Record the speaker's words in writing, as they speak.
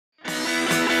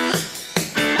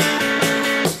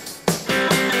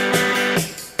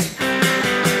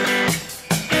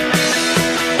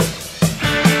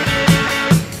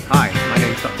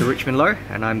Loh,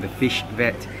 and I'm the fish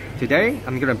vet. Today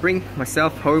I'm going to bring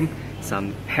myself home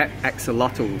some pet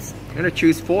axolotls. I'm going to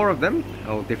choose 4 of them,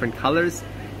 all different colors,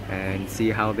 and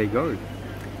see how they go.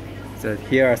 So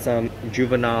here are some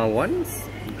juvenile ones.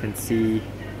 You can see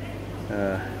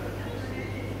they're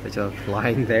just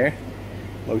lying there,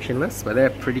 motionless, but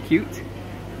they're pretty cute.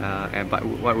 But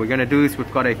what we're going to do is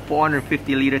we've got a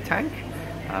 450 litre tank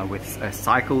with a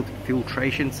cycled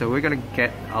filtration, so we're going to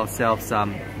get ourselves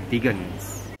some big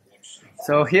ones.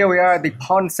 So here we are at the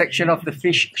pond section of the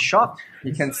fish shop.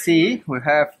 You can see we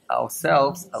have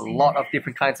ourselves a lot of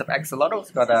different kinds of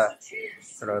axolotls. Got a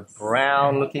sort of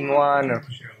brown looking one, a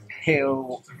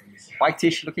pale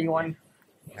whitish looking one,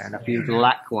 and a few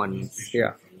black ones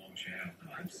here.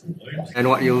 And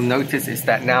what you'll notice is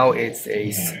that now it's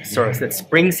a sort of the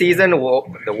spring season.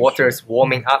 The water is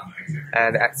warming up,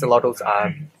 and the axolotls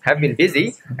have been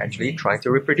busy actually trying to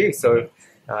reproduce. So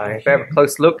if you have a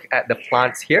close look at the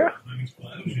plants here,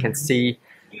 you can see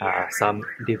some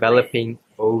developing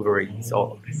ovaries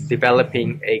or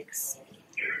developing eggs.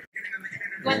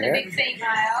 Want the big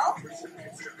female?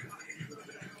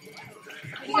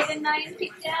 Have you got a name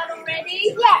picked out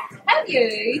already? Yeah. Have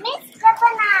you? Mr.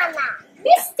 Banana.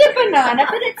 Mr. Banana,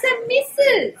 but it's a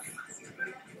Mrs.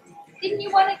 Didn't you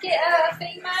want to get a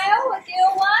female, a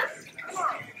girl one?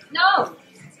 No.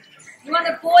 You want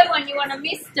a boy one, you want a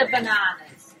Mr.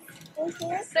 Bananas.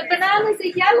 The bananas are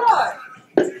yellow.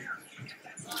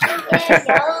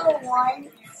 Yellow one.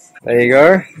 There you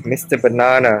go, Mr.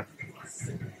 Banana.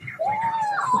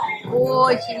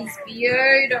 Oh, she's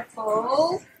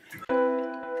beautiful.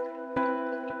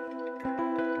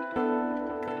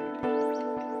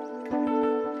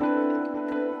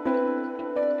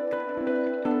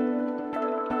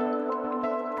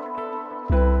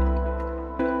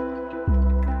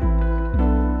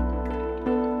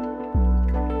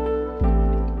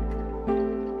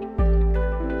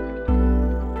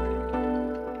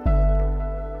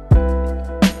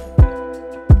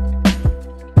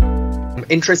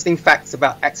 Interesting facts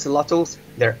about axolotls: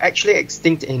 they're actually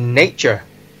extinct in nature,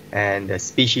 and the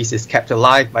species is kept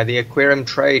alive by the aquarium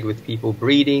trade with people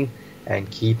breeding and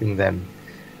keeping them.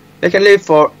 They can live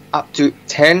for up to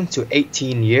 10 to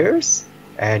 18 years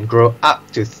and grow up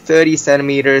to 30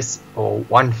 centimeters or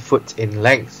 1 foot in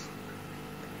length.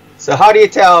 So how do you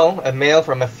tell a male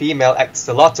from a female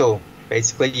axolotl?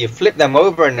 Basically, you flip them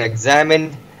over and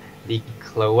examine the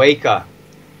cloaca.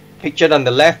 Pictured on the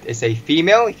left is a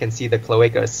female. You can see the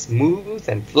cloaca is smooth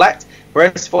and flat,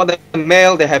 whereas for the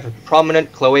male they have a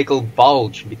prominent cloacal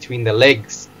bulge between the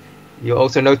legs. You'll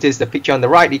also notice the picture on the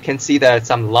right. You can see there are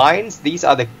some lines. These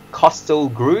are the costal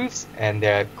grooves, and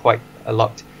they're quite a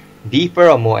lot deeper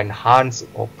or more enhanced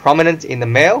or prominent in the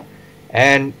male.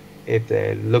 And if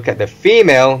they look at the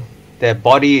female, their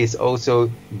body is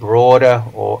also broader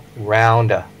or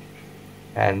rounder,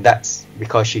 and that's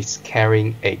because she's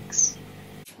carrying eggs.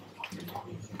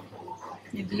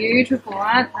 They're beautiful,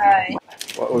 aren't they?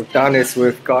 What we've done is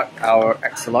we've got our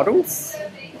axolotls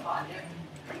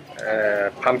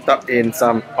pumped up in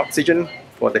some oxygen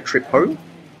for the trip home,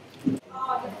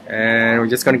 and we're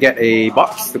just going to get a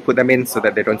box to put them in so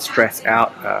that they don't stress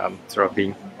out, sort of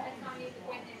being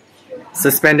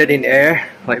suspended in air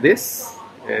like this.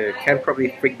 Can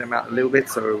probably freak them out a little bit,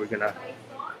 so we're going to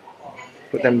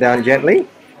put them down gently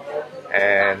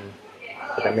and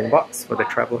put them in a box for the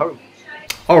travel home.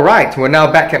 Alright, we're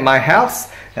now back at my house.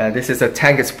 This is a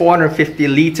tank. It's 450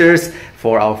 liters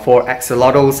for our 4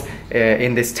 axolotls.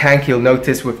 In this tank, you'll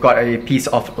notice we've got a piece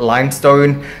of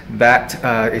limestone that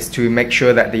is to make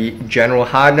sure that the general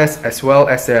hardness as well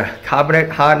as the carbonate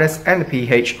hardness and the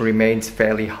pH remains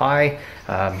fairly high,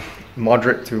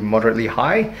 moderate to moderately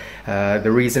high.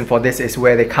 The reason for this is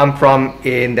where they come from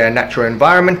in their natural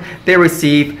environment. They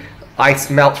receive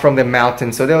ice melt from the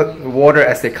mountain, so the water,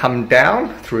 as they come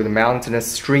down through the mountainous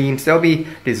streams, they'll be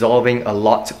dissolving a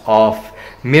lot of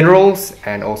minerals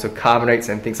and also carbonates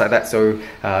and things like that. So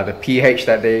the pH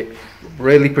that they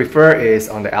really prefer is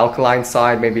on the alkaline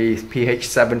side, maybe pH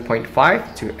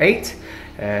 7.5 to 8.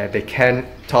 They can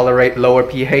tolerate lower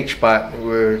pH, but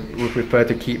we prefer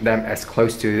to keep them as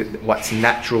close to what's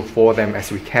natural for them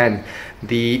as we can.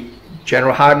 The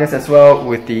general hardness as well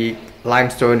with the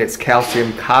limestone, it's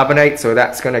calcium carbonate, so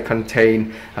that's going to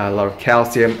contain a lot of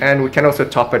calcium, and we can also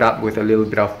top it up with a little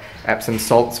bit of Epsom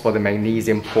salts for the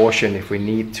magnesium portion if we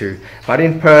need to. But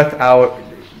in Perth, our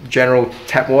general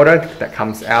tap water that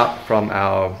comes out from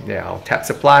our tap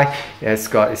supply,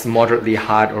 it's moderately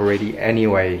hard already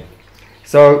anyway.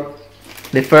 So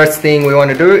the first thing we want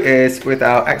to do is with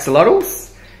our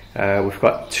axolotls, we've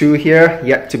got 2 here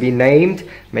yet to be named.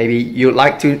 Maybe you'd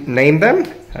like to name them.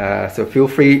 So feel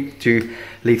free to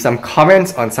leave some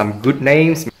comments on some good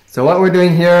names. So what we're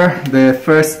doing here, the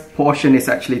first portion is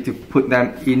actually to put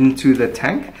them into the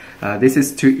tank. This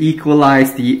is to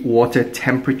equalize the water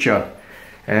temperature.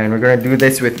 And we're going to do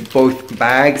this with both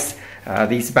bags.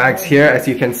 These bags here, as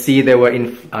you can see, they were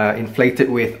inflated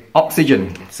with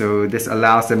oxygen. So this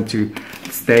allows them to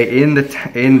stay in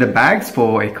the bags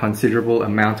for a considerable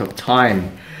amount of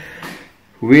time.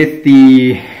 With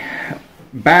the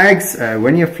bags,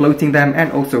 when you're floating them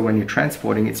and also when you're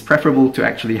transporting, it's preferable to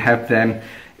actually have them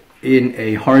in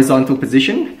a horizontal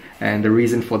position. And the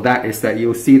reason for that is that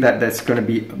you'll see that there's going to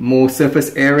be more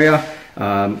surface area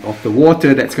of the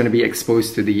water that's going to be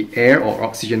exposed to the air or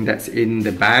oxygen that's in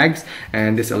the bags,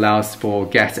 and this allows for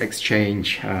gas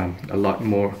exchange, a lot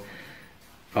more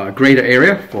greater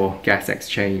area for gas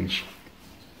exchange.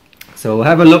 So we'll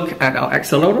have a look at our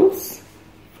axolotls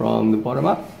from the bottom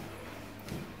up.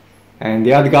 And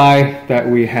the other guy that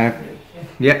we have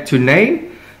yet to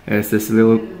name is this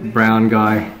little brown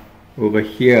guy over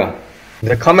here.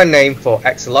 The common name for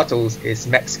axolotls is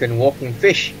Mexican walking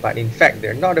fish, but in fact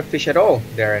they're not a fish at all.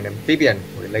 They're an amphibian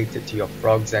related to your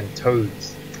frogs and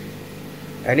toads.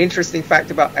 An interesting fact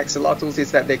about axolotls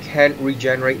is that they can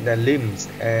regenerate their limbs,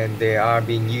 and they are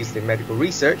being used in medical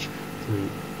research to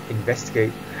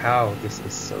investigate how this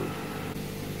is so.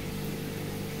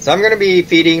 So I'm going to be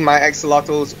feeding my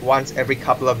axolotls once every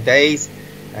couple of days.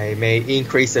 I may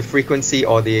increase the frequency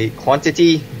or the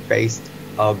quantity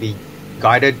I'll be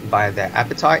guided by their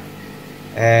appetite,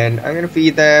 and I'm going to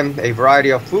feed them a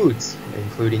variety of foods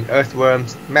including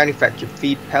earthworms, manufactured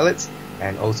feed pellets,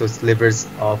 and also slivers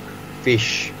of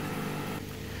fish.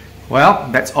 Well,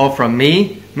 that's all from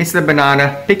me, Mr.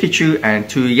 Banana, Pikachu, and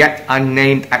 2 yet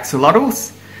unnamed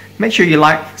axolotls. Make sure you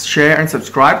like, share and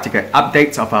subscribe to get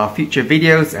updates of our future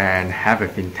videos, and have a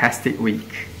fantastic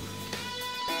week.